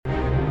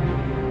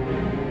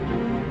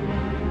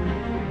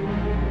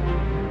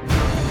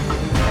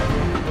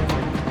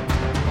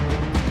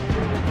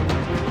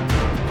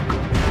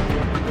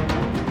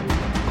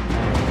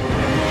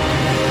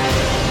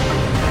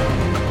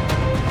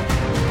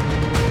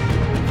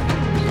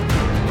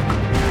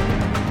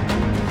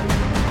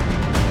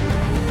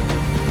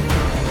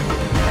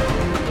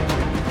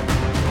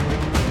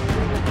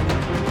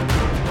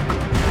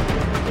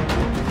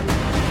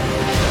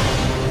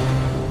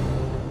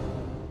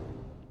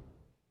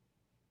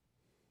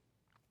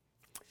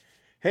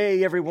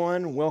Hey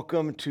everyone,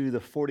 welcome to the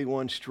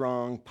 41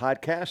 Strong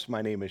podcast.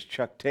 My name is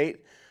Chuck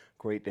Tate.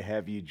 Great to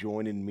have you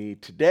joining me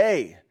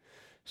today.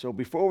 So,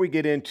 before we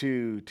get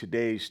into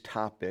today's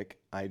topic,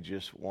 I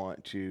just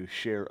want to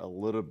share a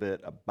little bit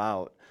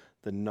about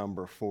the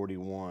number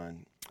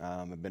 41.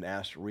 I've been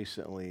asked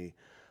recently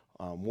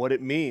what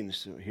it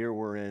means. Here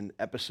we're in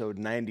episode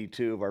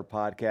 92 of our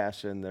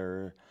podcast, and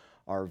there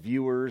are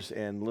viewers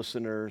and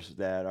listeners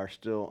that are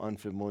still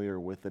unfamiliar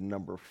with the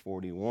number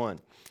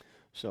 41.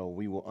 So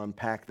we will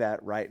unpack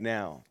that right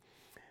now.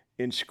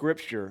 In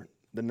Scripture,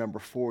 the number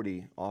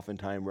 40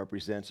 oftentimes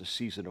represents a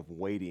season of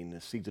waiting, a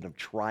season of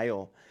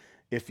trial,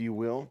 if you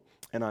will.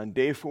 And on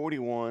day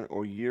 41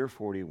 or year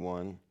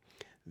 41,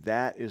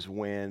 that is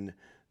when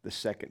the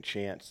second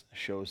chance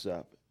shows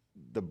up,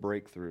 the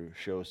breakthrough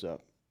shows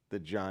up, the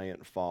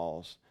giant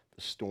falls,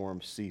 the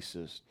storm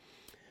ceases.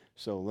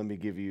 So let me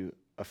give you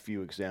a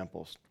few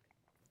examples.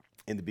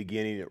 In the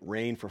beginning, it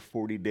rained for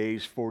 40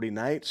 days, 40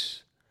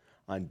 nights.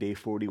 On day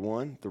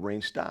 41, the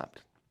rain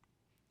stopped.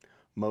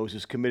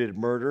 Moses committed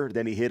murder.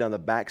 Then he hid on the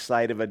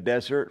backside of a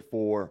desert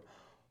for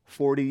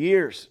 40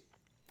 years.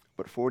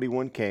 But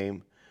 41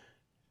 came,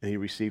 and he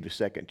received a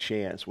second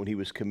chance when he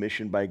was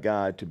commissioned by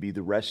God to be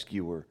the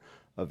rescuer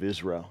of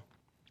Israel.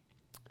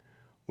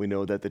 We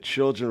know that the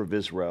children of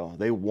Israel,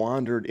 they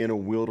wandered in a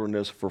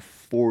wilderness for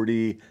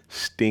 40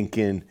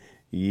 stinking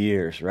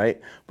years,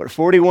 right? But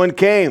 41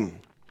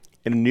 came,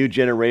 and a new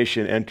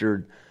generation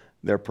entered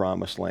their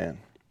promised land.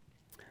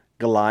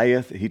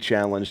 Goliath, he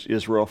challenged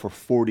Israel for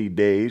 40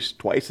 days,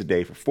 twice a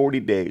day, for 40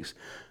 days,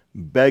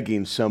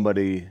 begging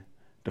somebody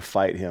to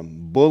fight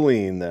him,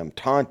 bullying them,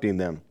 taunting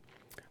them.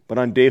 But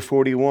on day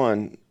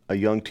 41, a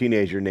young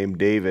teenager named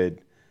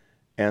David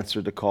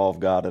answered the call of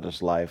God in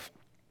his life,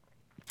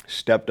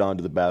 stepped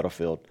onto the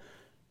battlefield,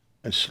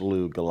 and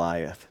slew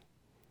Goliath.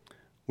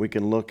 We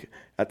can look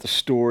at the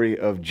story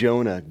of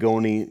Jonah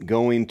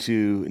going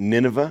to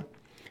Nineveh.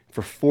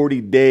 For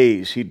 40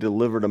 days, he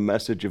delivered a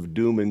message of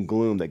doom and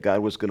gloom that God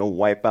was going to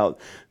wipe out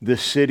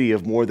this city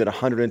of more than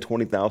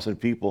 120,000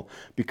 people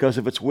because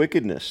of its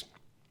wickedness.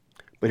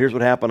 But here's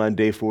what happened on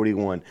day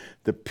 41.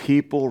 The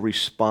people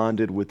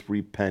responded with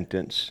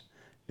repentance,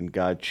 and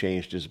God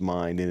changed his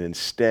mind and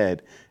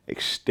instead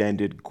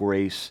extended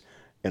grace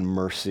and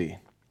mercy.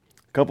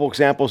 A couple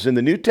examples in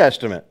the New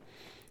Testament.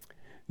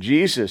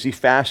 Jesus, he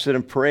fasted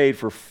and prayed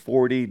for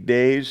 40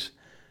 days.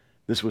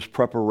 This was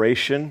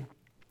preparation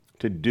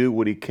to do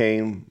what he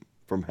came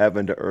from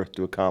heaven to earth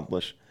to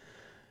accomplish.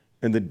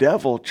 And the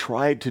devil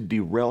tried to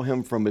derail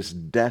him from his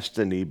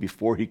destiny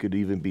before he could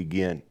even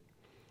begin.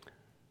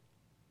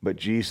 But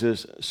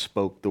Jesus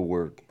spoke the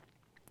word.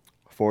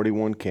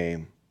 41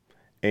 came,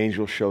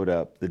 angels showed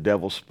up, the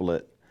devil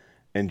split,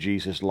 and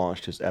Jesus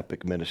launched his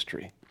epic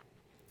ministry.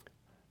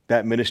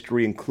 That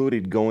ministry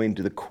included going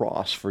to the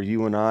cross for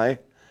you and I.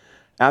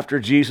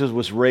 After Jesus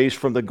was raised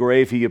from the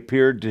grave, he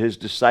appeared to his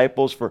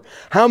disciples for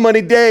how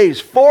many days?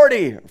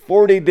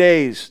 40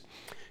 days,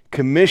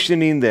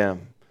 commissioning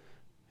them.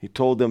 He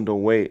told them to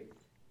wait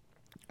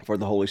for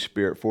the Holy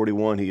Spirit.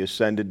 41, he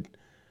ascended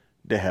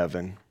to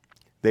heaven.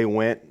 They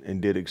went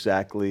and did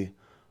exactly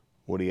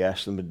what he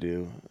asked them to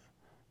do.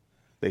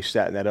 They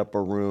sat in that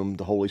upper room.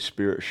 The Holy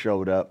Spirit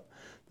showed up.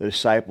 The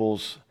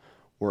disciples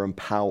were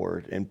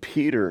empowered, and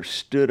Peter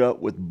stood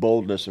up with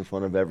boldness in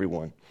front of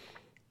everyone.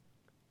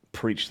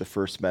 Preached the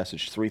first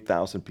message.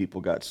 3,000 people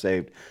got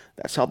saved.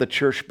 That's how the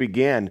church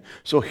began.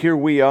 So here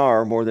we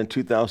are, more than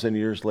 2,000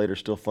 years later,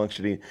 still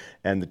functioning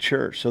in the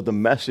church. So the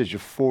message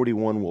of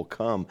 41 will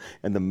come,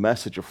 and the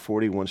message of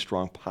 41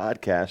 Strong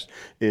podcast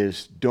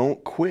is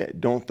don't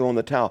quit. Don't throw in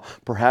the towel.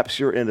 Perhaps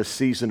you're in a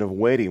season of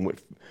waiting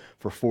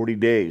for 40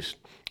 days,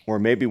 or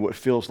maybe what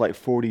feels like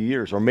 40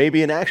 years, or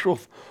maybe an actual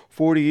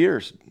 40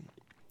 years.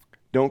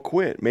 Don't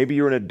quit. Maybe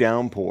you're in a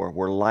downpour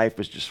where life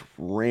is just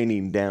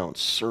raining down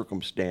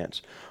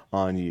circumstance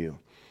on you.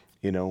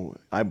 You know,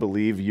 I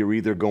believe you're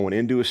either going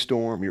into a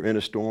storm, you're in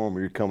a storm,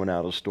 or you're coming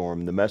out of a storm.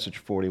 And the message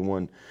of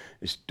 41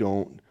 is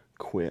don't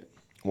quit.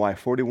 Why?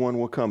 41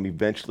 will come.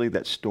 Eventually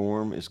that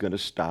storm is going to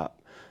stop.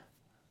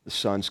 The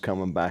sun's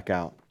coming back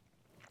out.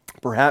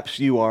 Perhaps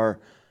you are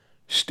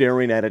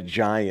staring at a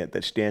giant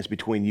that stands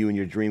between you and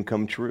your dream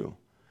come true.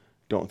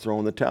 Don't throw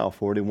in the towel.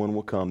 41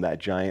 will come. That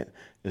giant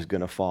is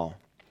going to fall.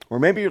 Or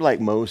maybe you're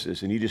like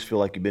Moses and you just feel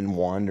like you've been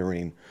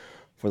wandering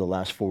for the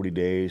last 40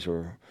 days,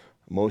 or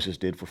Moses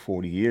did for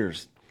 40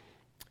 years.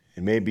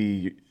 And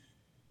maybe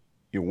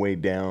you're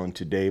weighed down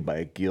today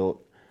by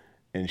guilt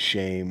and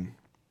shame.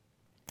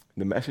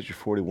 The message of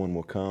 41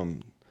 will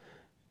come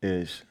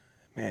is,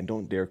 man,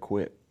 don't dare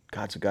quit.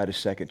 God's a God of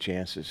second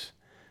chances.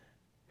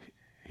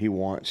 He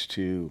wants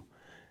to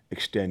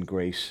extend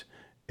grace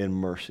and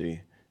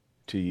mercy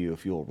to you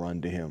if you'll run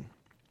to him.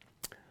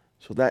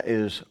 So that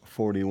is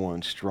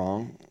 41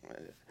 Strong.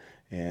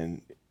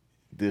 And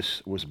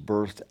this was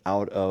birthed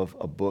out of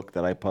a book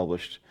that I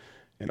published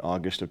in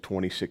August of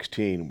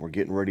 2016. We're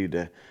getting ready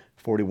to,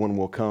 41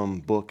 Will Come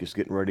book is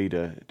getting ready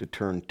to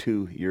turn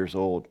 2 years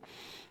old.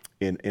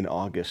 in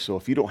August. So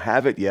if you don't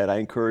have it yet, I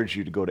encourage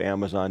you to go to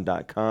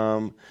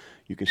Amazon.com.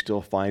 You can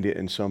still find it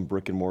in some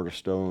brick and mortar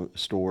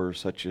stores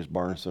such as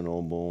Barnes &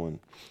 Noble and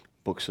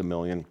Books A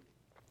Million.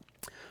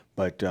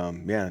 But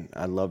man,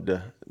 I'd love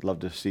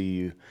to see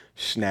you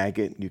snag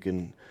it. You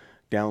can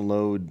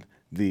download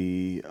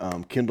the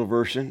Kindle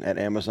version at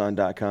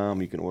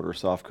Amazon.com. You can order a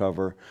soft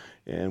cover.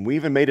 And we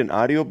even made an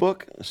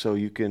audiobook, so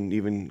you can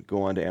even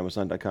go on to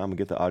Amazon.com and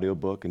get the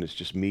audiobook, and it's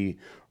just me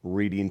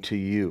reading to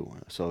you.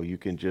 So you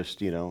can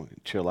just,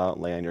 chill out,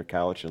 lay on your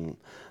couch, and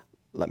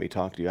let me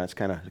talk to you. That's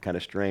kind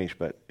of strange,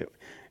 but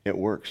it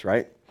works,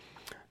 right?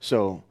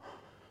 So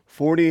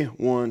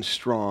 41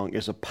 Strong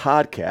is a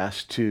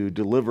podcast to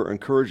deliver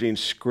encouraging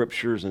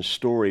scriptures and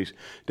stories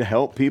to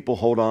help people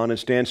hold on and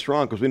stand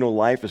strong, because we know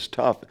life is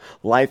tough,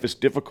 life is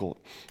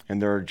difficult, and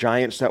there are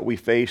giants that we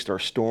face, there are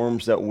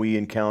storms that we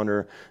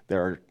encounter,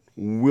 there are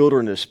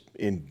wilderness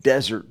and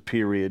desert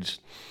periods.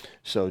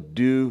 So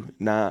do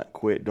not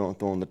quit, don't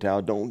throw in the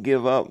towel, don't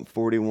give up.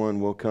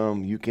 41 will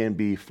come. You can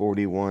be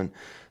 41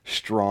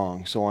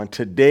 strong. So on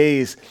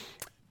today's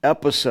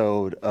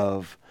episode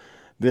of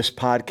this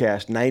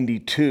podcast,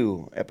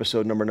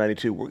 episode number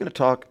 92, we're going to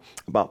talk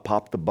about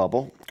Pop the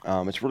Bubble.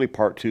 It's really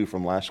part 2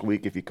 from last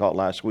week, if you caught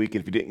last week.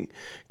 If you didn't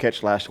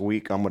catch last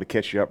week, I'm going to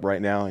catch you up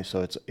right now.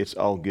 So it's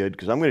all good,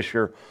 because I'm going to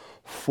share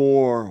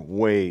 4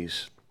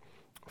 ways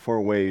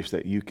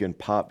that you can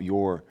pop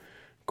your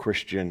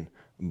Christian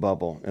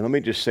bubble. And let me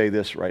just say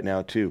this right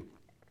now, too.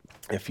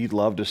 If you'd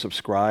love to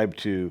subscribe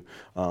to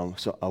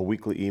a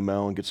weekly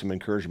email and get some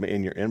encouragement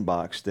in your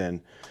inbox,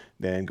 then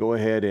go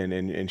ahead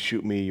and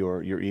shoot me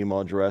your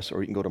email address,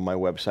 or you can go to my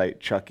website,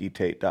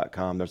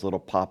 chuckytate.com. There's a little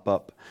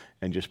pop-up,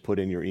 and just put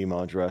in your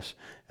email address,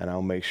 and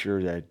I'll make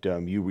sure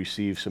that you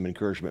receive some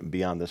encouragement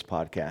beyond this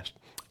podcast.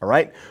 All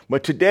right?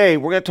 But today,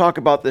 we're going to talk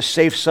about the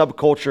safe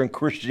subculture in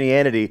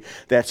Christianity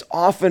that's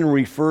often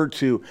referred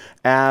to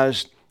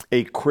as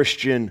a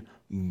Christian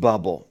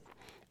bubble.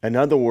 In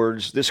other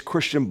words, this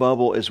Christian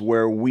bubble is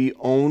where we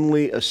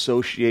only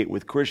associate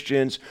with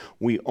Christians,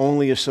 we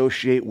only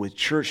associate with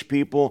church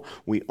people,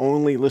 we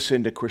only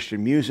listen to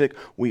Christian music,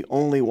 we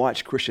only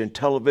watch Christian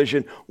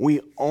television, we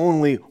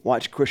only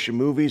watch Christian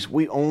movies,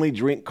 we only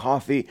drink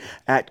coffee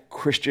at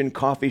Christian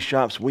coffee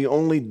shops, we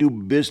only do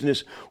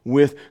business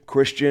with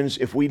Christians.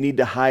 If we need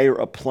to hire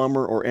a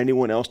plumber or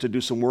anyone else to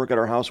do some work at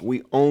our house,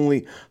 we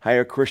only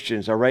hire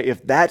Christians, all right?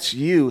 If that's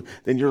you,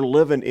 then you're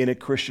living in a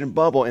Christian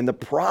bubble. And the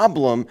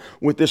problem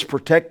with this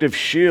protective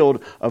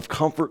shield of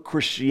comfort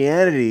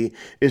Christianity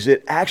is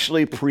it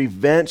actually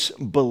prevents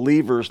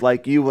believers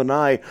like you and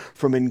I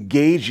from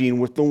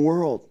engaging with the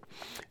world.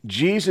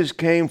 Jesus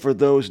came for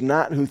those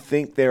not who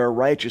think they are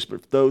righteous,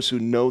 but those who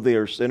know they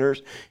are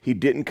sinners. He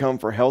didn't come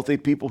for healthy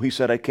people. He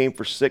said, I came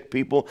for sick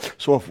people.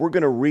 So if we're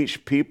going to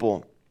reach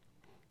people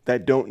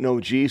that don't know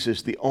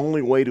Jesus, the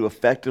only way to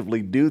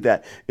effectively do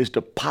that is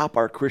to pop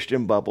our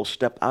Christian bubble,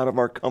 step out of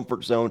our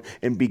comfort zone,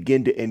 and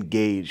begin to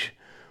engage.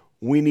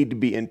 We need to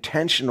be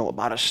intentional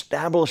about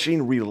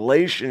establishing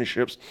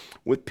relationships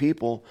with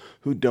people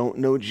who don't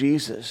know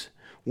Jesus.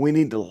 We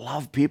need to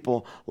love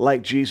people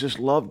like Jesus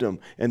loved them.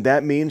 And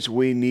that means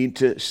we need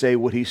to say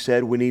what he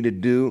said. We need to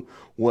do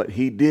what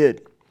he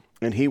did.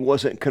 And he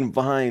wasn't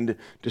confined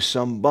to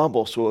some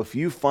bubble. So if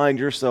you find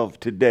yourself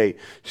today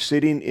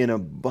sitting in a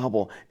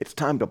bubble, it's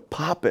time to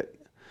pop it.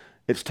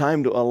 It's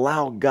time to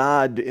allow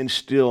God to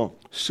instill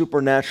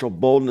supernatural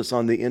boldness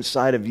on the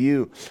inside of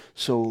you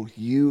so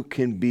you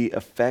can be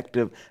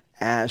effective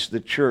as the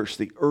church.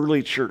 The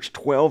early church,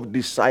 12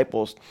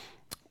 disciples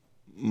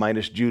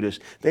minus Judas,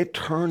 they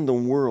turned the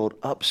world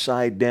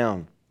upside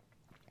down.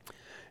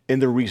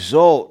 And the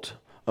result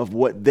of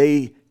what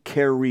they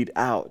carried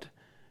out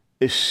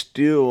is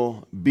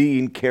still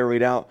being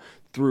carried out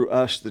through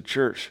us, the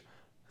church.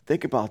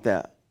 Think about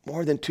that.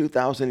 More than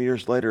 2,000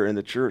 years later, and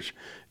the church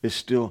is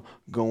still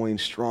going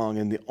strong.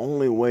 And the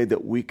only way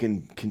that we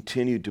can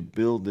continue to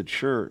build the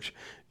church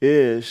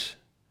is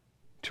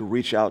to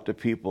reach out to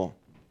people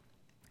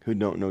who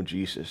don't know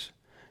Jesus,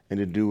 and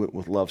to do it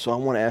with love. So I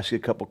want to ask you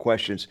a couple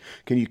questions.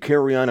 Can you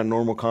carry on a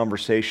normal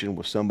conversation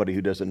with somebody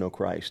who doesn't know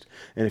Christ?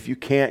 And if you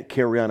can't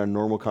carry on a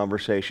normal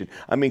conversation,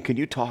 can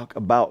you talk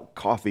about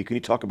coffee? Can you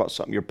talk about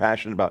something you're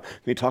passionate about? Can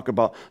you talk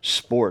about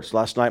sports?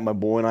 Last night, my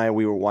boy and I,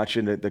 we were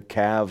watching the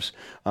Cavs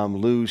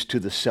lose to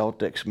the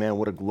Celtics. Man,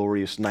 what a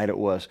glorious night it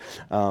was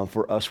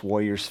for us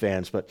Warriors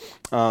fans. But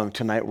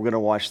tonight, we're going to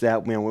watch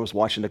that. Man, we was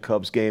watching the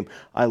Cubs game.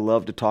 I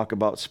love to talk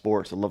about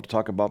sports. I love to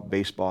talk about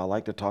baseball. I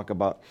like to talk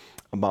about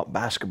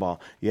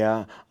basketball.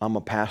 Yeah, I'm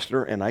a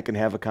pastor, and I can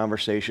have a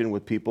conversation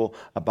with people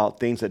about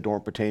things that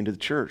don't pertain to the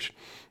church.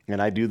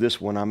 And I do this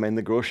when I'm in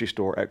the grocery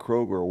store, at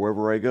Kroger, or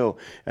wherever I go.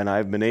 And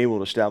I've been able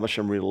to establish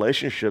some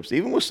relationships,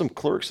 even with some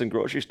clerks in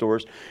grocery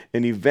stores.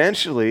 And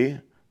eventually,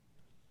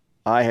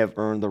 I have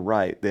earned the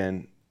right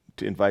then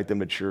to invite them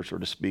to church or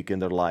to speak in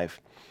their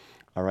life.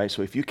 All right,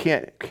 so if you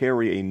can't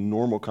carry a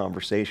normal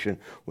conversation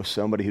with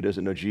somebody who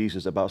doesn't know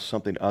Jesus about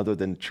something other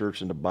than church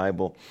and the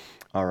Bible,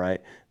 all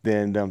right,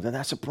 then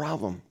that's a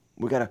problem.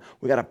 We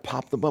gotta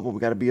pop the bubble. We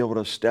gotta be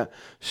able to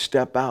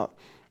step out.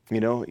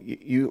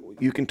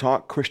 You can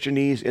talk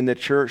Christianese in the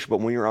church,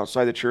 but when you're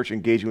outside the church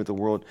engaging with the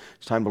world,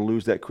 it's time to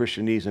lose that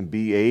Christianese and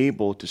be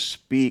able to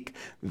speak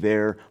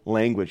their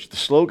language. The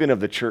slogan of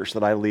the church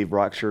that I lead,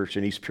 Rock Church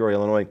in East Peoria,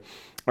 Illinois,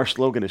 our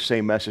slogan is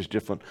same message,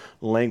 different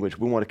language.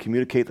 We want to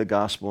communicate the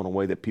gospel in a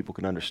way that people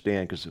can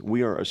understand, because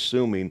we are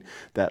assuming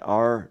that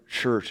our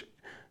church,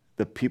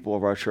 the people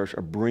of our church,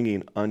 are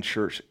bringing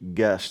unchurched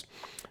guests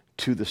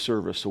to the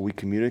service. So we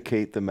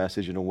communicate the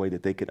message in a way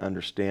that they can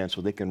understand, so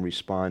they can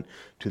respond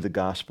to the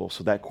gospel.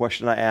 So that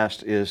question I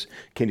asked is,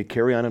 can you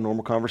carry on a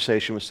normal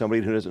conversation with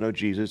somebody who doesn't know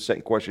Jesus?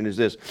 Second question is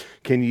this: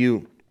 Can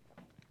you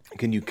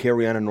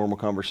carry on a normal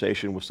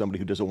conversation with somebody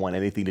who doesn't want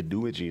anything to do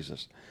with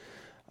Jesus?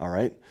 All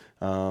right.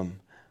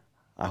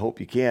 I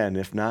hope you can.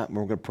 If not,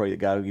 we're going to pray that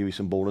God will give you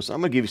some boldness. I'm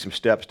going to give you some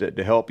steps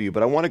to help you,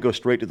 but I want to go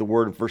straight to the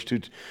word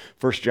in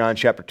 1 John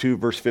chapter 2,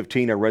 verse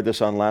 15. I read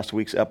this on last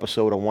week's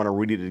episode. I want to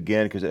read it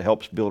again because it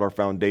helps build our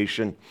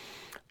foundation,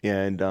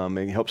 and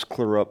it helps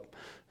clear up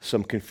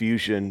some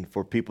confusion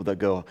for people that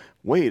go,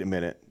 wait a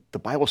minute, the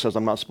Bible says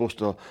I'm not supposed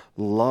to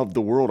love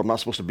the world. I'm not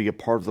supposed to be a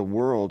part of the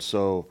world,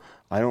 so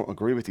I don't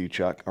agree with you,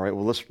 Chuck. All right,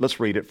 well, let's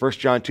read it. 1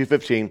 John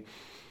 2:15,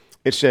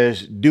 it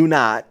says, do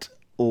not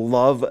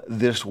love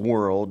this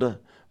world,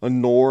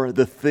 nor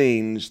the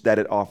things that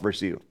it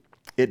offers you.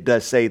 It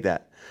does say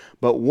that.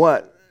 But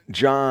what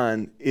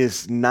John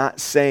is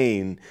not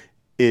saying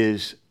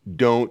is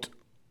don't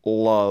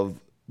love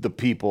the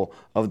people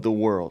of the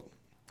world.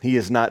 He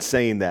is not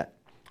saying that.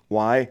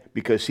 Why?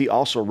 Because he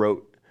also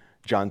wrote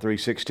John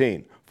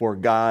 3:16. For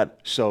God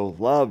so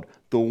loved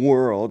the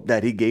world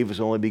that he gave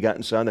his only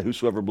begotten Son, that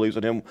whosoever believes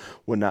in him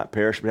would not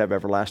perish but have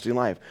everlasting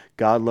life.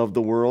 God loved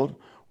the world.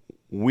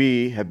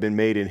 We have been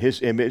made in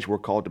his image. We're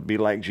called to be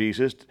like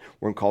Jesus.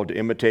 We're called to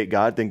imitate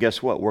God. Then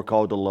guess what? We're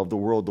called to love the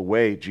world the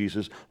way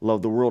Jesus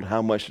loved the world.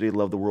 How much did he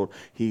love the world?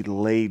 He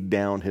laid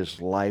down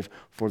his life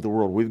for the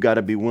world. We've got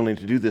to be willing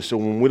to do this. So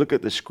when we look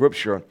at the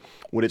scripture,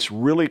 what it's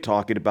really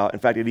talking about,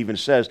 in fact, it even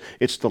says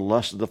it's the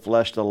lust of the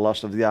flesh, the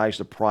lust of the eyes,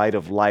 the pride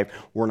of life.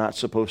 We're not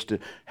supposed to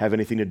have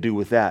anything to do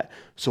with that.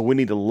 So we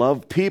need to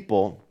love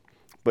people.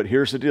 But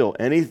here's the deal.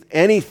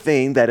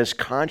 Anything that is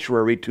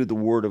contrary to the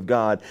Word of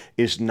God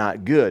is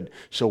not good.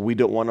 So we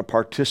don't want to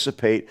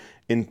participate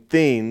in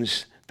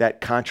things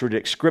that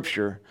contradict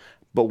Scripture,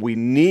 but we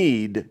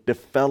need to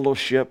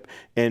fellowship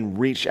and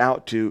reach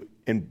out to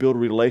and build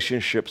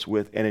relationships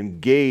with and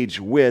engage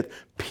with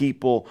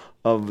people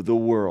of the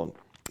world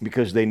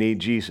because they need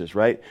Jesus,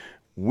 right?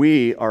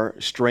 We are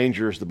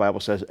strangers, the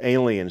Bible says,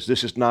 aliens.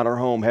 This is not our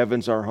home.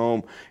 Heaven's our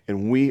home.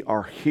 And we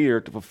are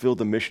here to fulfill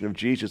the mission of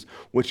Jesus,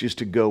 which is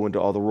to go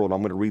into all the world. I'm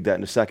going to read that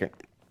in a second.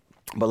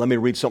 But let me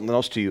read something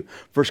else to you.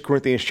 1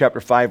 Corinthians chapter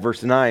 5,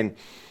 verse 9,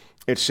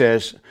 it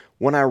says,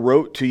 when I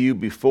wrote to you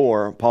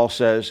before, Paul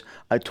says,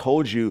 I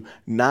told you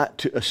not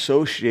to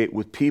associate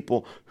with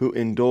people who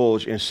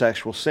indulge in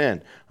sexual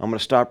sin. I'm going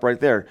to stop right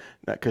there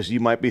because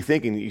you might be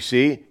thinking, you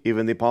see,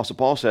 even the Apostle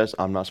Paul says,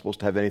 I'm not supposed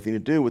to have anything to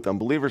do with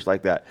unbelievers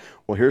like that.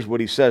 Well, here's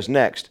what he says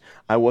next.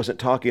 I wasn't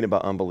talking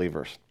about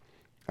unbelievers,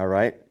 all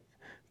right?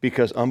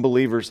 Because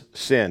unbelievers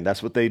sin.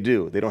 That's what they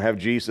do. They don't have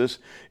Jesus.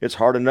 It's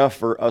hard enough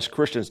for us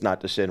Christians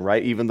not to sin,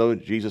 right? Even though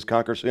Jesus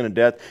conquered sin and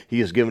death, he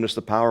has given us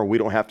the power. We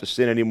don't have to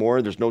sin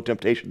anymore. There's no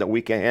temptation that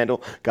we can't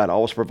handle. God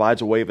always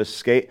provides a way of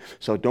escape.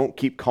 So don't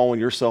keep calling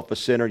yourself a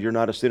sinner. You're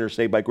not a sinner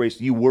saved by grace.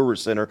 You were a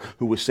sinner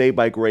who was saved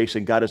by grace,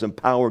 and God has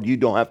empowered you.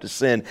 Don't have to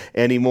sin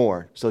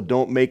anymore. So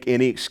don't make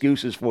any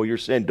excuses for your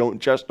sin. Don't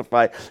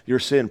justify your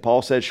sin.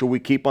 Paul said, should we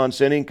keep on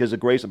sinning because the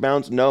grace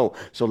abounds? No.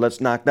 So let's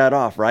knock that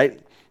off, right?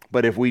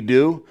 But if we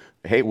do,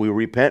 hey, we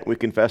repent, we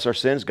confess our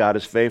sins, God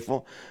is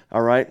faithful,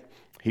 all right?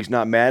 He's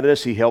not mad at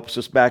us, he helps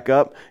us back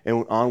up,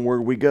 and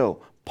onward we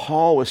go.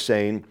 Paul was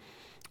saying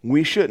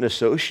we shouldn't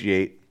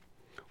associate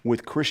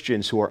with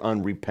Christians who are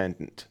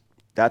unrepentant.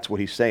 That's what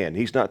he's saying.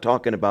 He's not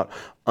talking about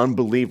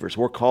unbelievers.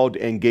 We're called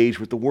to engage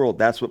with the world.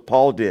 That's what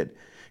Paul did.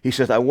 He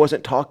says, I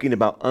wasn't talking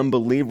about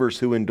unbelievers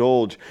who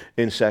indulge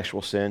in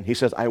sexual sin. He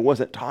says, I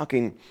wasn't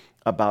talking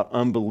about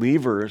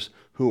unbelievers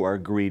who are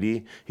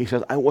greedy. He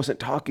says, I wasn't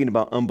talking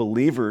about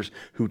unbelievers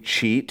who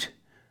cheat.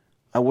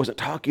 I wasn't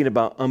talking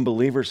about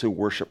unbelievers who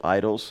worship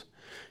idols.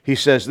 He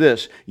says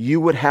this,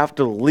 you would have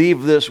to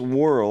leave this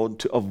world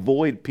to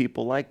avoid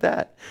people like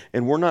that.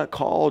 And we're not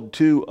called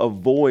to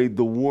avoid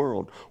the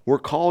world. We're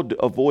called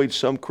to avoid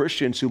some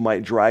Christians who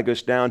might drag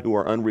us down, who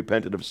are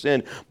unrepentant of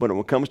sin. But when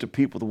it comes to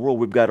people of the world,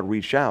 we've got to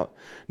reach out.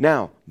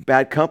 Now,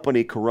 bad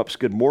company corrupts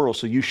good morals,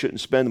 so you shouldn't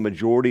spend the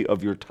majority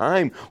of your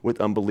time with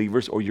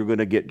unbelievers or you're going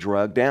to get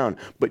dragged down.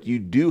 But you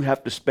do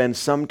have to spend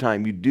some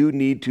time. You do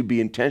need to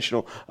be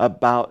intentional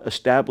about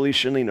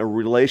establishing a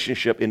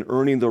relationship and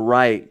earning the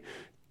right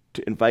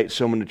to invite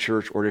someone to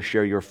church or to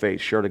share your faith,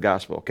 share the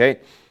gospel, okay?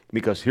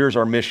 Because here's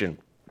our mission.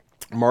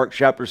 Mark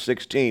chapter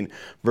 16,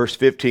 verse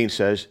 15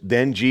 says,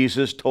 then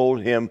Jesus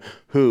told him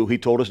who? He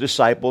told his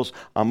disciples,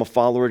 I'm a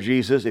follower of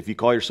Jesus. If you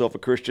call yourself a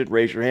Christian,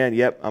 raise your hand.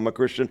 Yep, I'm a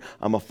Christian.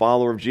 I'm a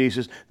follower of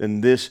Jesus.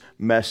 Then this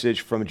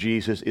message from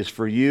Jesus is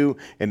for you,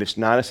 and it's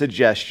not a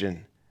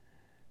suggestion.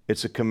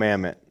 It's a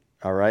commandment.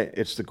 All right?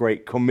 It's the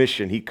Great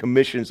Commission. He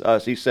commissions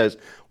us. He says,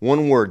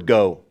 one word,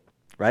 go.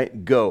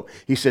 Right? Go.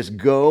 He says,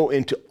 go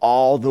into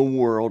all the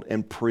world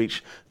and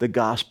preach the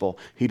gospel.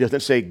 He doesn't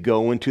say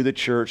go into the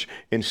church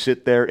and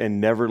sit there and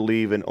never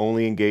leave and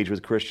only engage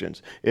with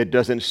Christians. It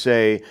doesn't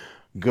say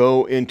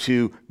go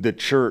into the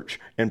church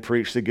and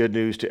preach the good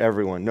news to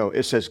everyone. No,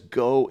 it says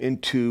go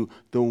into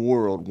the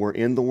world. We're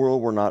in the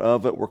world. We're not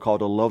of it. We're called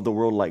to love the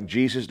world like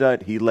Jesus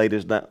did. He laid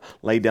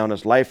down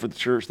his life for the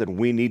church. That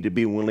we need to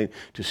be willing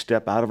to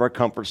step out of our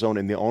comfort zone.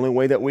 And the only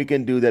way that we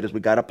can do that is we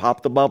got to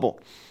pop the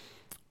bubble.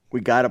 We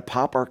got to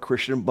pop our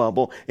Christian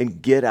bubble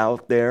and get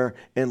out there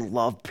and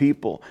love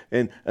people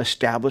and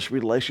establish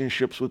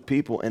relationships with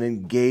people and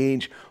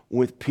engage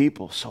with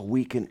people so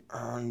we can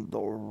earn the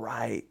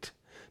right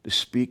to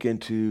speak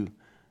into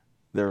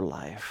their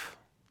life.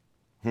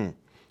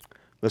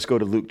 Let's go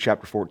to Luke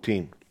chapter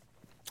 14.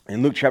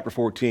 In Luke chapter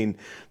 14,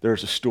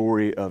 there's a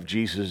story of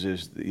Jesus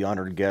as the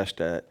honored guest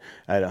at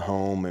a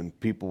home, and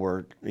people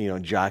were,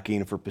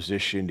 jockeying for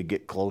position to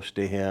get close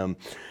to him.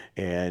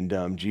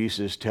 And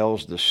Jesus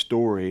tells the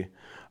story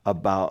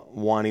about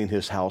wanting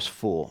his house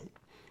full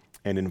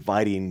and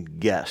inviting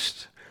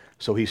guests.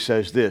 So he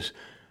says this,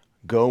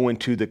 go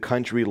into the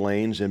country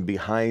lanes and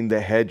behind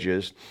the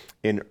hedges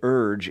and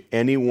urge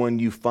anyone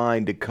you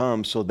find to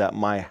come so that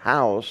my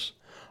house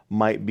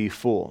might be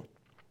full.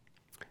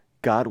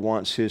 God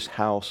wants his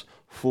house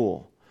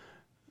full.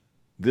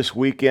 This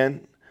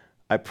weekend,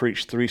 I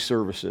preached 3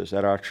 services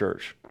at our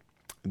church.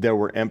 There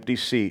were empty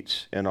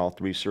seats in all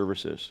 3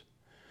 services.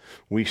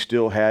 We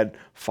still had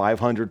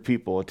 500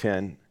 people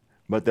attend,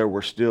 but there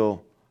were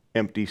still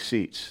empty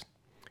seats.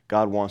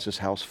 God wants his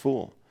house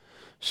full.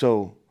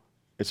 So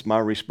it's my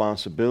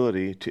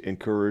responsibility to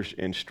encourage,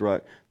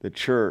 instruct the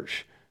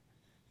church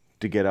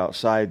to get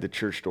outside the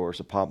church doors,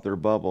 to pop their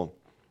bubble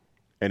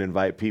and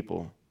invite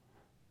people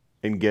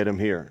and get them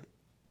here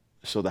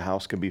so the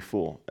house can be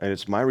full. And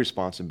it's my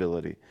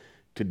responsibility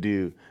to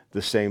do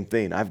the same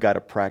thing. I've got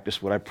to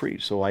practice what I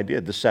preach. So I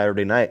did this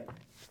Saturday night.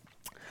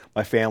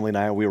 My family and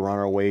I, we were on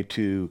our way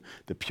to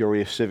the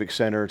Peoria Civic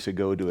Center to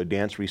go to a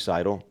dance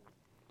recital.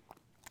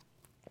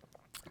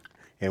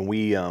 And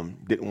we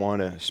didn't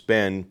want to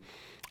spend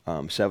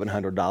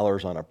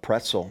 $700 on a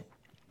pretzel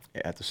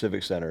at the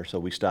Civic Center, so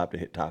we stopped and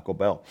hit Taco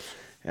Bell.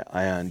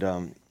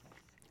 And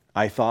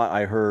I thought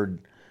I heard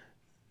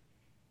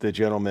the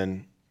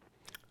gentleman,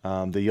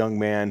 the young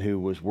man who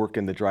was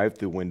working the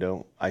drive-through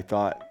window, I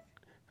thought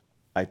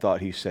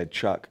he said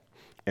Chuck.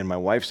 And my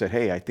wife said,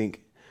 hey, I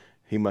think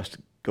he must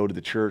go to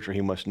the church or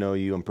he must know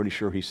you. I'm pretty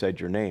sure he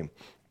said your name.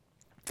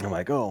 I'm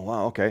like, oh,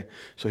 wow, okay.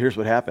 So here's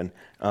what happened.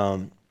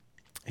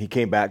 He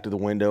came back to the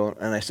window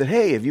and I said,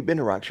 hey, have you been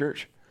to Rock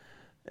Church?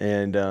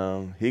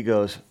 And he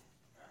goes,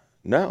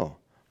 no.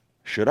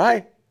 Should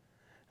I?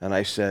 And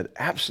I said,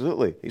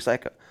 absolutely. He's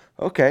like,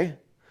 okay,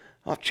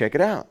 I'll check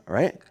it out,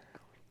 right?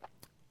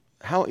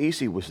 How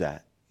easy was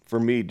that for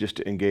me just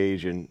to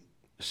engage and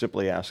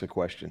simply ask a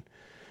question?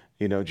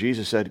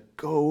 Jesus said,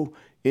 go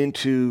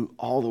into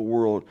all the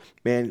world,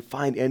 man,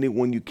 find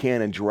anyone you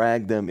can and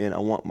drag them in. I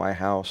want my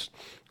house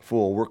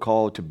full. We're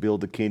called to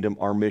build the kingdom.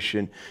 Our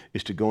mission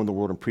is to go in the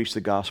world and preach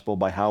the gospel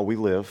by how we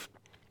live.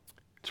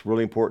 It's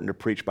really important to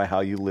preach by how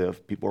you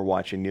live. People are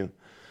watching you.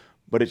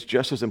 But it's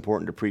just as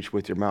important to preach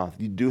with your mouth.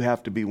 You do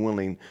have to be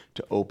willing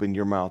to open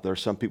your mouth. There are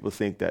some people who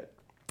think that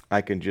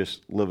I can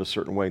just live a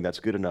certain way and that's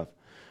good enough.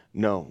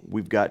 No,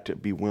 we've got to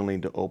be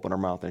willing to open our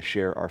mouth and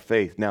share our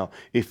faith. Now,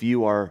 if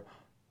you are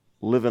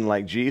living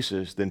like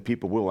Jesus, then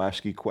people will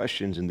ask you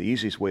questions, and the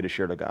easiest way to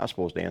share the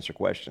gospel is to answer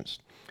questions.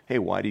 Hey,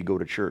 why do you go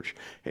to church?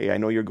 Hey, I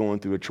know you're going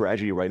through a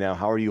tragedy right now.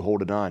 How are you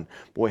holding on?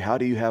 Boy, how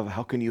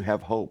can you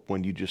have hope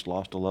when you just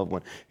lost a loved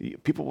one?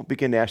 People will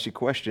begin to ask you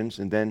questions,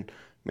 and then,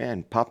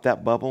 man, pop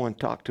that bubble and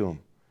talk to them.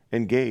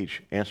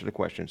 Engage, answer the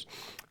questions.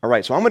 All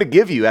right, so I'm going to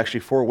give you actually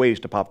 4 ways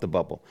to pop the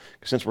bubble.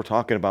 Since we're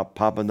talking about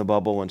popping the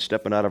bubble and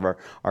stepping out of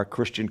our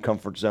Christian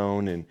comfort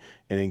zone and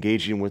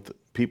engaging with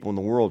people in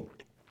the world,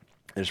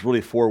 there's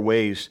really 4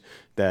 ways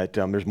that,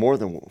 there's more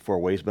than 4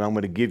 ways, but I'm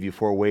going to give you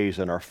 4 ways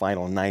in our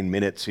final 9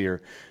 minutes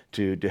here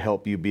to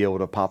help you be able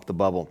to pop the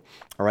bubble.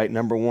 All right,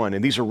 number 1,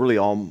 and these are really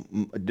all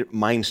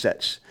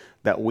mindsets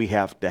that we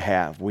have to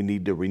have. We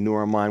need to renew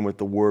our mind with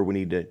the Word. We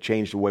need to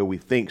change the way we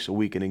think so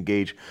we can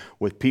engage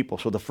with people.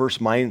 So the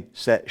first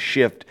mindset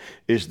shift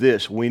is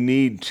this. We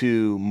need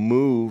to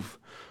move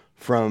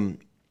from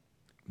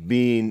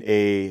being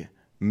a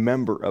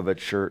member of a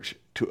church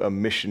to a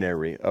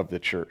missionary of the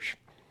church.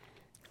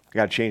 You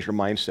got to change your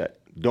mindset.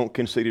 Don't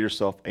consider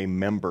yourself a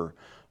member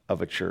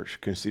of a church.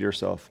 Consider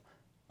yourself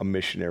a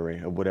missionary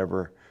of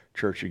whatever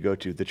church you go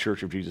to. The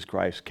Church of Jesus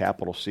Christ,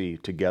 capital C,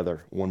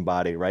 together, one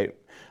body, right?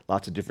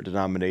 Lots of different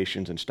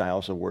denominations and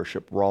styles of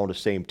worship. We're all on the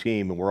same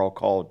team, and we're all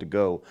called to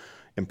go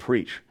and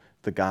preach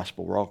the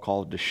gospel. We're all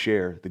called to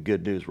share the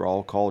good news. We're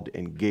all called to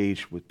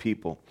engage with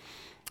people.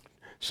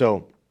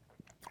 So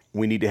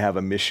we need to have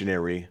a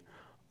missionary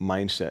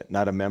mindset,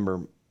 not a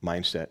member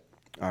mindset.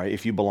 All right,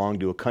 if you belong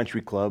to a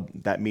country club,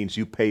 that means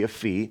you pay a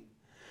fee,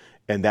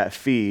 and that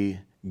fee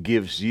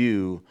gives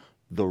you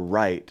the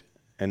right,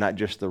 and not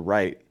just the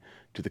right,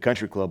 to the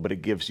country club, but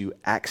it gives you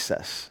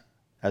access.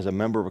 As a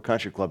member of a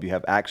country club, you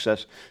have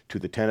access to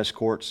the tennis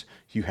courts,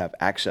 you have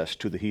access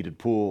to the heated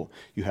pool,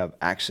 you have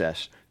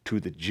access to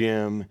the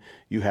gym,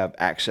 you have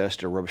access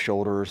to rub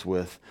shoulders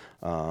with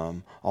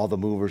all the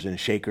movers and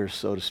shakers,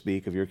 so to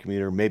speak, of your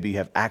community. Maybe you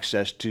have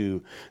access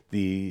to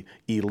the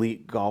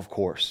elite golf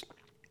course.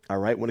 All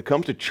right, when it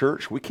comes to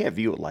church, we can't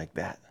view it like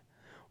that.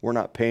 We're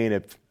not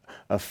paying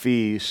a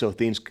fee so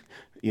things,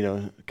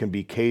 can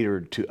be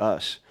catered to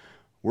us.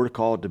 We're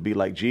called to be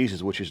like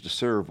Jesus, which is to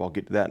serve. I'll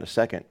get to that in a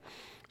second.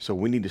 So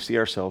we need to see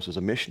ourselves as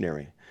a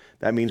missionary.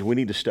 That means we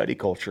need to study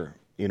culture.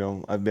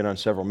 I've been on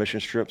several mission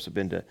trips. I've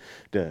been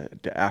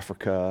to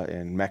Africa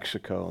and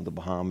Mexico and the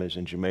Bahamas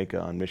and Jamaica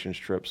on mission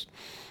trips.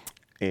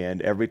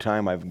 And every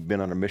time I've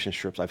been on a mission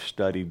trips, I've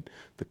studied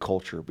the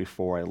culture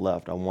before I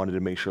left. I wanted to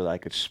make sure that I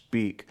could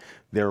speak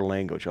their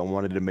language. I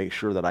wanted to make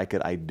sure that I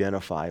could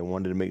identify. I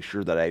wanted to make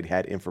sure that I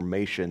had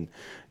information,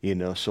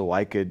 so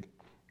I could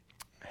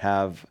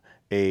have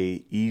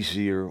a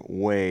easier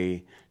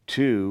way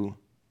to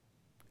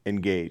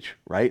engage,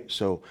 right?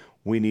 So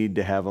we need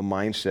to have a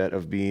mindset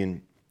of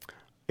being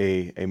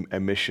a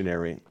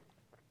missionary.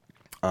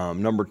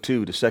 Number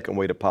two, the second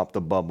way to pop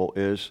the bubble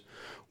is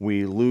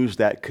we lose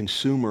that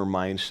consumer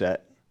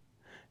mindset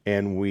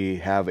and we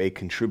have a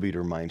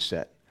contributor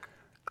mindset.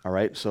 All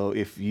right, so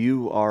if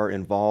you are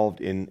involved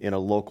in a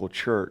local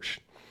church,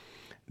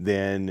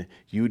 then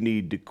you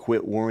need to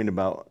quit worrying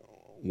about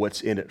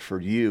what's in it for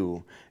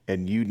you,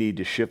 and you need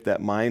to shift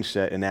that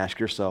mindset and ask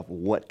yourself,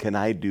 what can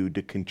I do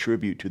to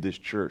contribute to this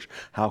church?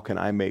 How can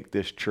I make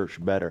this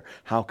church better?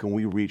 How can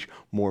we reach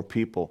more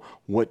people?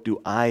 What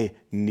do I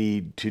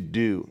need to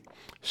do?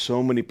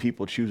 So many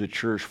people choose a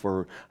church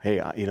for, hey,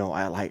 I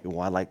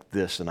like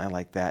this and I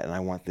like that and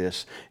I want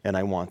this and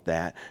I want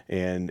that.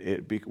 And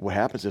what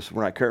happens is, if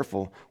we're not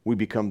careful, we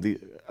become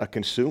a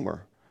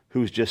consumer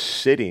who's just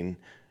sitting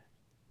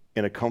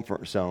in a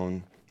comfort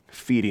zone,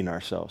 feeding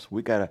ourselves.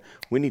 We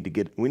need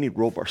to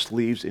roll up our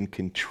sleeves and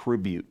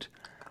contribute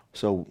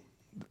so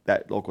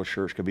that local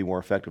church can be more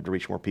effective to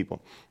reach more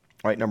people.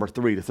 All right, number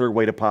three, the third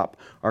way to pop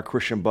our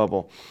Christian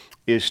bubble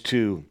is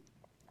to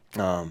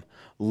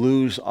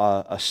lose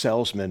a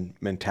salesman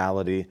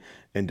mentality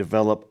and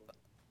develop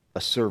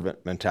a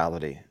servant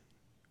mentality,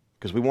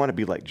 because we want to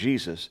be like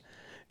Jesus,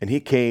 and he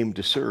came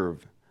to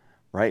serve,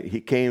 right? He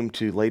came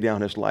to lay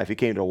down his life. He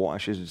came to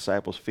wash his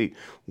disciples' feet.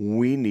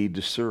 We need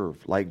to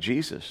serve like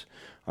Jesus.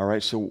 All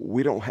right, so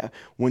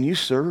when you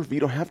serve,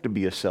 you don't have to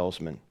be a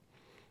salesman.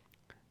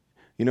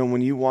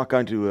 When you walk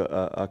onto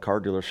a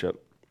car dealership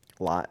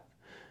lot,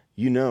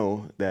 you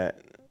know that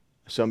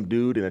some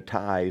dude in a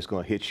tie is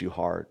going to hit you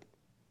hard,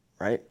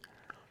 right?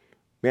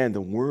 Man,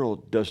 the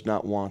world does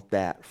not want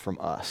that from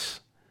us.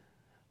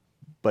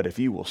 But if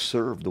you will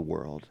serve the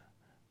world,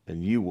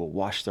 and you will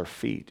wash their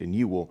feet, and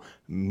you will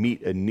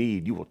meet a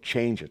need, you will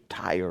change a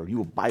tire, you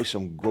will buy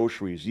some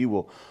groceries, you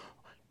will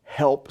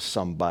help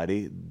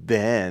somebody,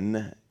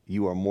 then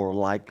you are more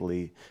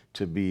likely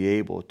to be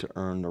able to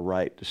earn the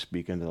right to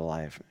speak into the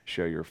life,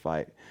 share your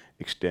fight,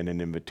 extend an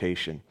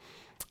invitation.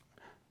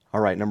 All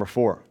right, number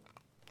four,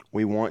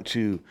 we want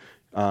to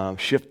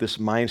shift this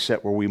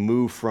mindset where we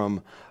move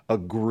from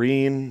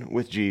agreeing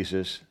with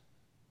Jesus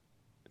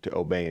to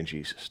obeying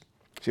Jesus.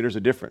 See, there's a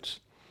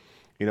difference.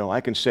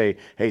 I can say,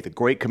 hey, the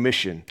Great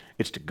Commission,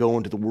 it's to go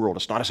into the world.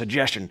 It's not a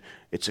suggestion.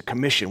 It's a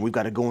commission. We've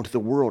got to go into the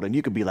world. And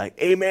you can be like,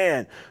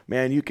 amen.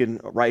 Man, you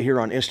can, right here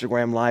on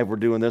Instagram Live, we're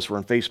doing this. We're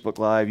on Facebook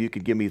Live. You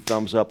can give me a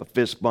thumbs up, a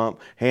fist bump,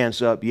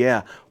 hands up.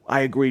 Yeah,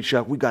 I agree,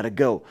 Chuck. We got to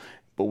go.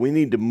 But we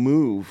need to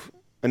move,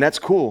 and that's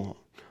cool,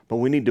 but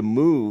we need to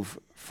move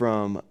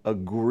from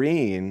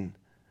agreeing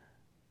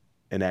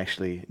and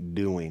actually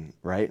doing,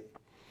 right?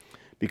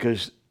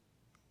 Because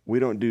we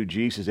don't do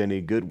Jesus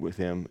any good with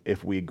him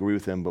if we agree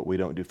with him, but we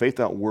don't do. Faith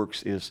without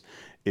works is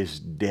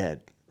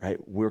dead, right?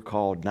 We're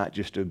called not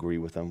just to agree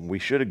with him. We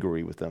should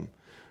agree with him.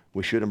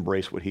 We should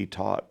embrace what he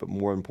taught, but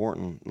more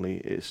importantly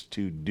is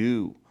to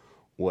do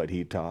what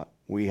he taught.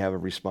 We have a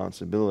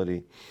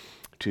responsibility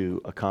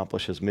to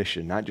accomplish his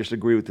mission, not just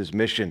agree with his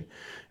mission.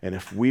 And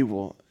if we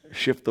will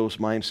shift those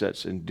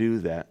mindsets and do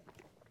that,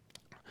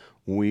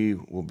 we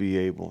will be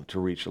able to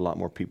reach a lot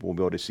more people. We'll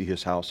be able to see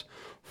his house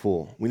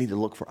full. We need to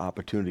look for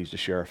opportunities to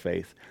share our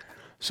faith.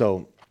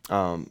 So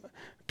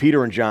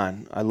Peter and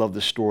John, I love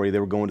this story. They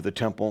were going to the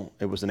temple.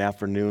 It was an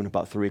afternoon,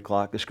 about 3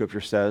 o'clock, the scripture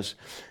says,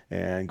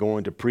 and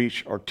going to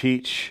preach or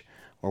teach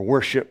or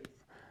worship.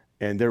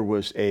 And there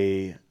was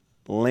a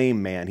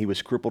lame man. He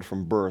was crippled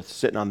from birth,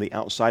 sitting on the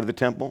outside of the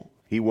temple.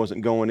 He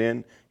wasn't going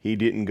in. He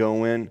didn't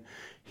go in.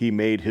 He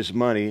made his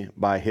money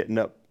by hitting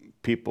up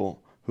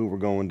people who were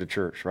going to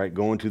church, right?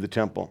 Going to the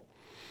temple.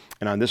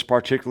 And on this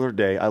particular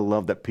day, I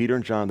love that Peter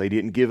and John, they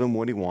didn't give him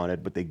what he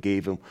wanted, but they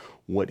gave him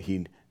what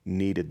he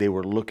needed. They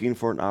were looking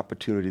for an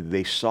opportunity.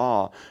 They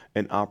saw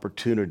an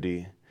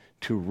opportunity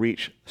to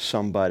reach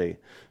somebody.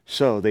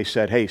 So they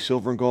said, hey,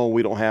 silver and gold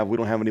we don't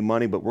have any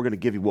money, but we're going to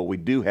give you what we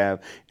do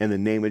have. In the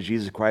name of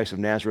Jesus Christ of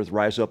Nazareth,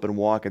 rise up and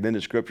walk. And then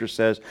the scripture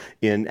says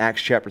in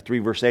Acts chapter 3,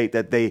 verse 8,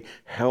 that they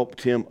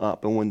helped him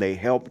up. And when they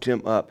helped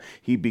him up,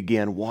 he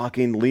began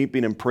walking,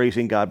 leaping, and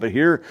praising God. But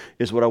here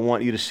is what I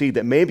want you to see,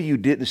 that maybe you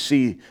didn't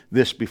see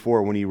this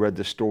before when you read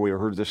this story or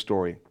heard this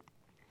story.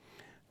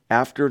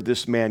 After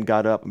this man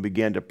got up and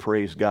began to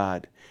praise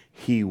God,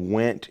 he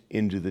went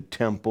into the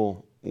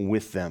temple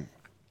with them.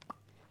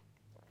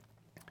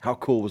 How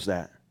cool was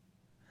that?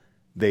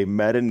 They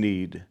met a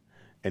need,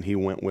 and he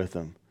went with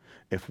them.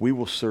 If we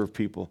will serve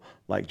people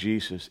like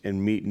Jesus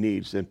and meet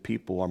needs, then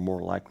people are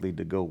more likely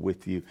to go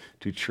with you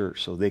to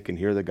church so they can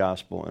hear the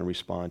gospel and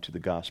respond to the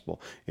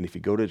gospel. And if you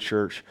go to a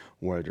church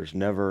where there's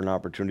never an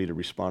opportunity to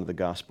respond to the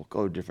gospel, go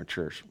to a different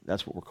church.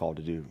 That's what we're called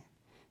to do.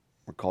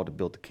 We're called to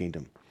build the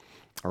kingdom.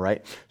 All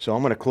right? So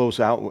I'm going to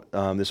close out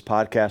this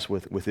podcast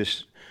with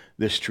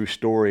this true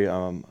story.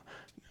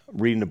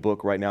 Reading a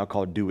book right now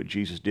called Do What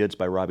Jesus Did. It's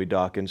by Robbie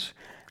Dawkins.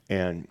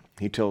 And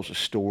he tells a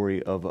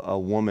story of a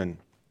woman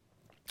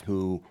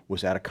who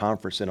was at a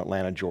conference in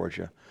Atlanta,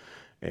 Georgia,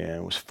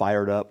 and was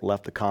fired up,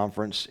 left the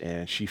conference,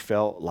 and she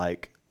felt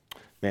like,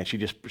 man, she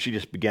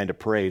just began to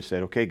pray and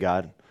said, okay,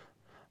 God,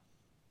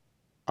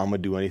 I'm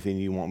going to do anything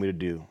you want me to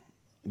do.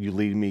 You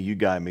lead me, you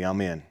guide me,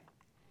 I'm in.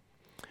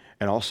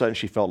 And all of a sudden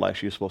she felt like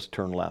she was supposed to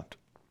turn left.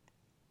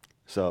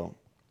 So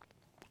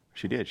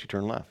she did. She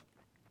turned left.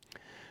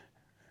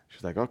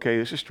 She's like, okay,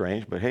 this is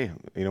strange, but hey,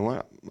 you know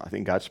what? I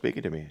think God's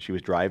speaking to me. She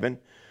was driving,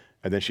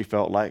 and then she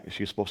felt like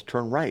she was supposed to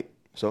turn right.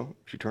 So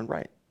she turned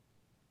right.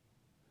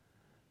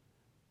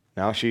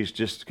 Now she's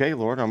just, okay,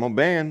 Lord, I'm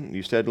obeying.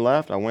 You said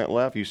left, I went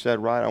left. You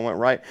said right, I went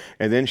right.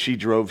 And then she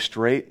drove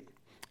straight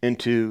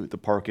into the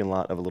parking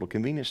lot of a little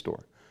convenience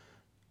store.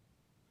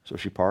 So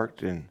she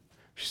parked, and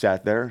she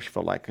sat there. She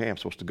felt like, hey, I'm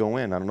supposed to go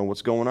in. I don't know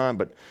what's going on,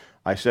 but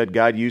I said,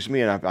 God used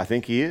me, and I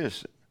think he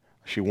is.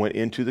 She went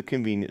into the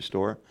convenience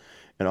store.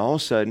 And all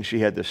of a sudden, she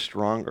had this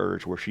strong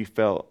urge where she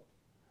felt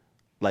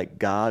like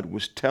God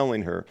was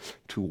telling her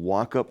to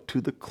walk up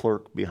to the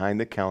clerk behind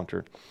the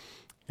counter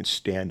and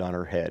stand on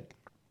her head.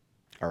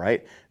 All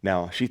right?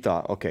 Now, she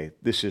thought, okay,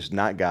 this is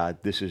not God.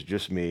 This is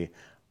just me.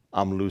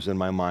 I'm losing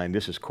my mind.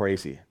 This is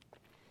crazy.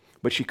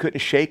 But she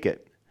couldn't shake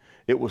it.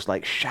 It was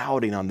like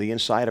shouting on the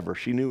inside of her.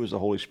 She knew it was the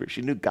Holy Spirit.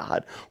 She knew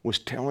God was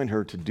telling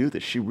her to do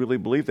this. She really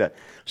believed that.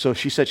 So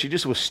she said she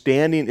just was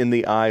standing in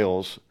the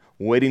aisles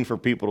waiting for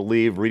people to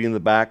leave, reading the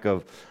back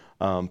of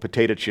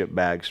potato chip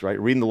bags, right?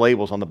 Reading the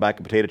labels on the back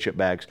of potato chip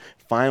bags.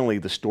 Finally,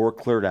 the store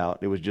cleared out.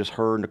 It was just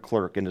her and the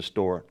clerk in the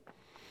store.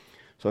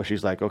 So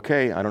she's like,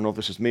 okay, I don't know if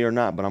this is me or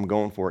not, but I'm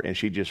going for it. And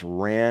she just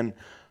ran.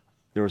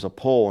 There was a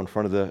pole in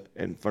front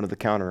of the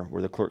counter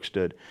where the clerk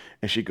stood.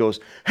 And she goes,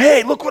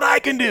 hey, look what I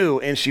can do.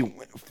 And she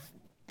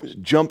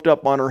jumped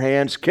up on her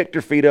hands, kicked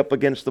her feet up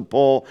against the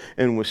pole,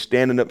 and was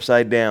standing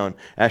upside down.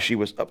 As she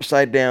was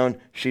upside down,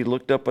 she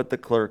looked up at the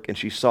clerk, and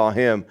she saw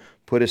him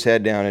put his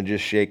head down and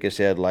just shake his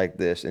head like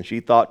this. And she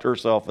thought to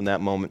herself in that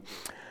moment,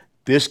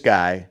 this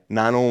guy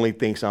not only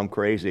thinks I'm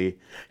crazy,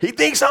 he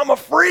thinks I'm a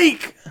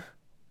freak.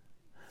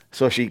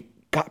 So she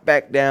got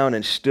back down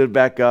and stood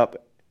back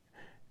up,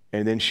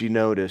 and then she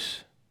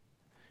noticed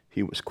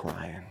he was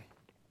crying.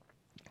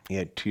 He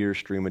had tears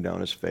streaming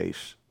down his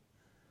face.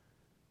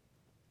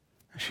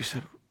 She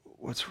said,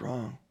 what's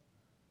wrong?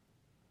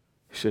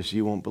 He says,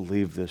 you won't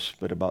believe this,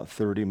 but about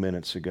 30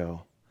 minutes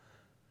ago,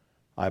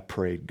 I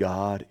prayed,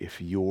 God,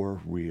 if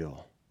you're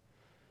real,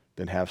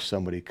 then have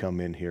somebody come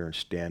in here and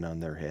stand on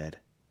their head.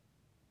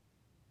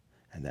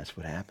 And that's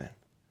what happened.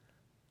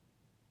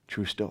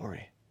 True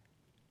story.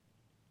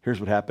 Here's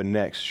what happened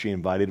next. She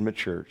invited him to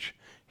church.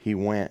 He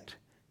went.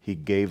 He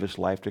gave his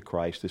life to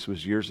Christ. This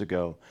was years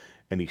ago,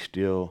 and he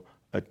still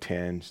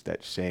attends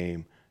that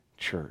same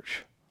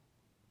church.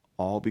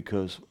 All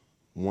because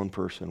one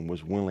person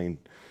was willing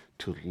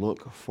to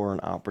look for an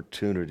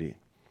opportunity.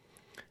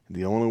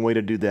 The only way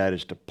to do that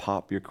is to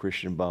pop your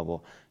Christian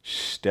bubble,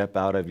 step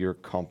out of your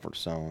comfort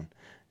zone,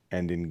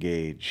 and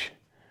engage.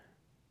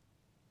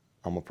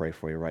 I'm going to pray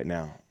for you right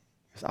now.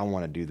 I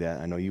want to do that.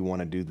 I know you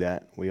want to do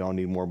that. We all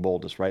need more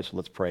boldness, right? So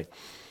let's pray.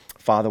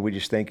 Father, we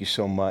just thank you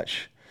so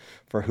much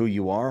for who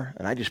you are.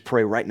 And I just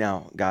pray right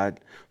now, God,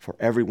 for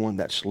everyone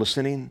that's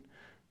listening.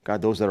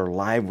 God, those that are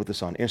live with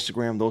us on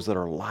Instagram, those that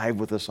are live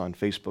with us on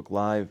Facebook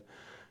Live,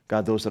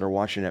 God, those that are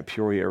watching at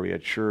Peoria Area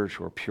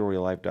Church or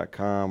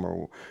PeoriaLife.com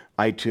or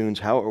iTunes,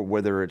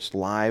 whether it's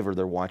live or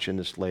they're watching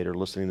this later,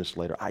 listening to this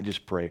later, I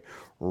just pray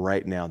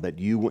right now that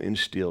you will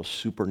instill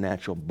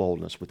supernatural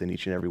boldness within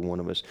each and every one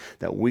of us,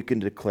 that we can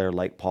declare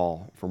like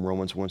Paul from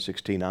Romans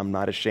 1:16, I'm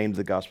not ashamed of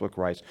the gospel of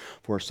Christ,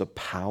 for it's the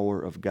power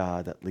of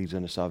God that leads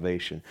into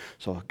salvation.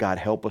 So God,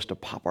 help us to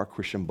pop our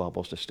Christian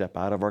bubbles, to step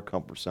out of our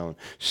comfort zone,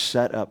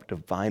 set up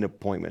divine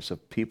appointments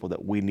of people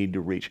that we need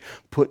to reach,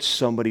 put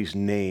somebody's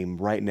name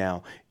right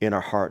now in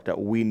our heart that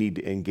we need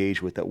to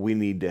engage with, that we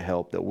need to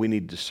help, that we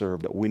need to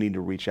serve, that we need to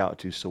reach out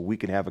to, so we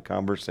can have a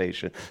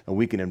conversation, and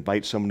we can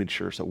invite somebody to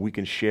church, that we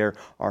can share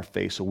our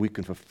faith, so we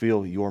can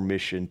fulfill your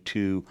mission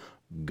to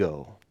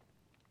go.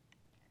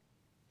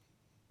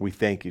 We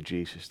thank you,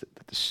 Jesus,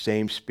 that the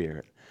same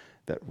Spirit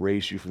that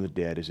raised you from the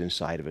dead is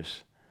inside of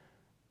us.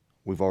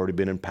 We've already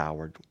been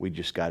empowered. We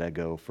just got to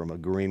go from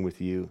agreeing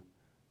with you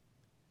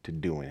to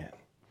doing it.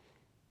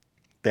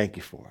 Thank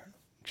you for it.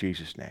 In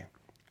Jesus' name,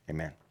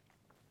 amen.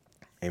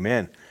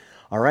 Amen.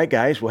 All right,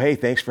 guys. Well, hey,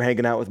 thanks for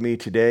hanging out with me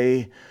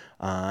today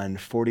on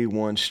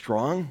 41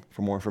 Strong.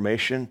 For more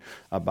information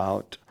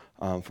about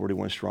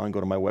 41 Strong, go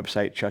to my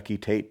website,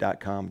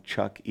 chuckytate.com.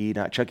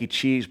 Not Chuck E.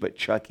 Cheese, but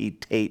Chucky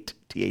Tate,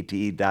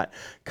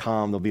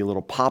 Tate.com. There'll be a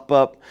little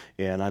pop-up,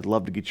 and I'd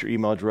love to get your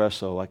email address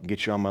so I can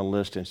get you on my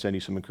list and send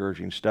you some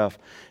encouraging stuff,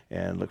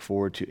 and look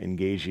forward to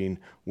engaging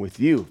with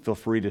you. Feel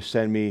free to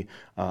send me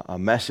a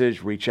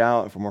message, reach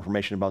out. For more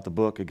information about the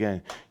book,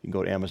 again, you can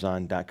go to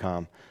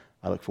amazon.com.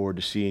 I look forward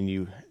to seeing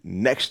you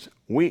next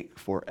week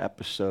for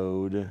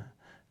episode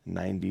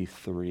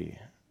 93.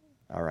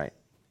 All right.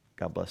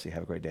 God bless you.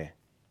 Have a great day.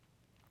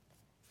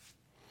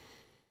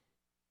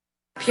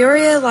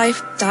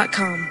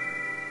 PeoriaLife.com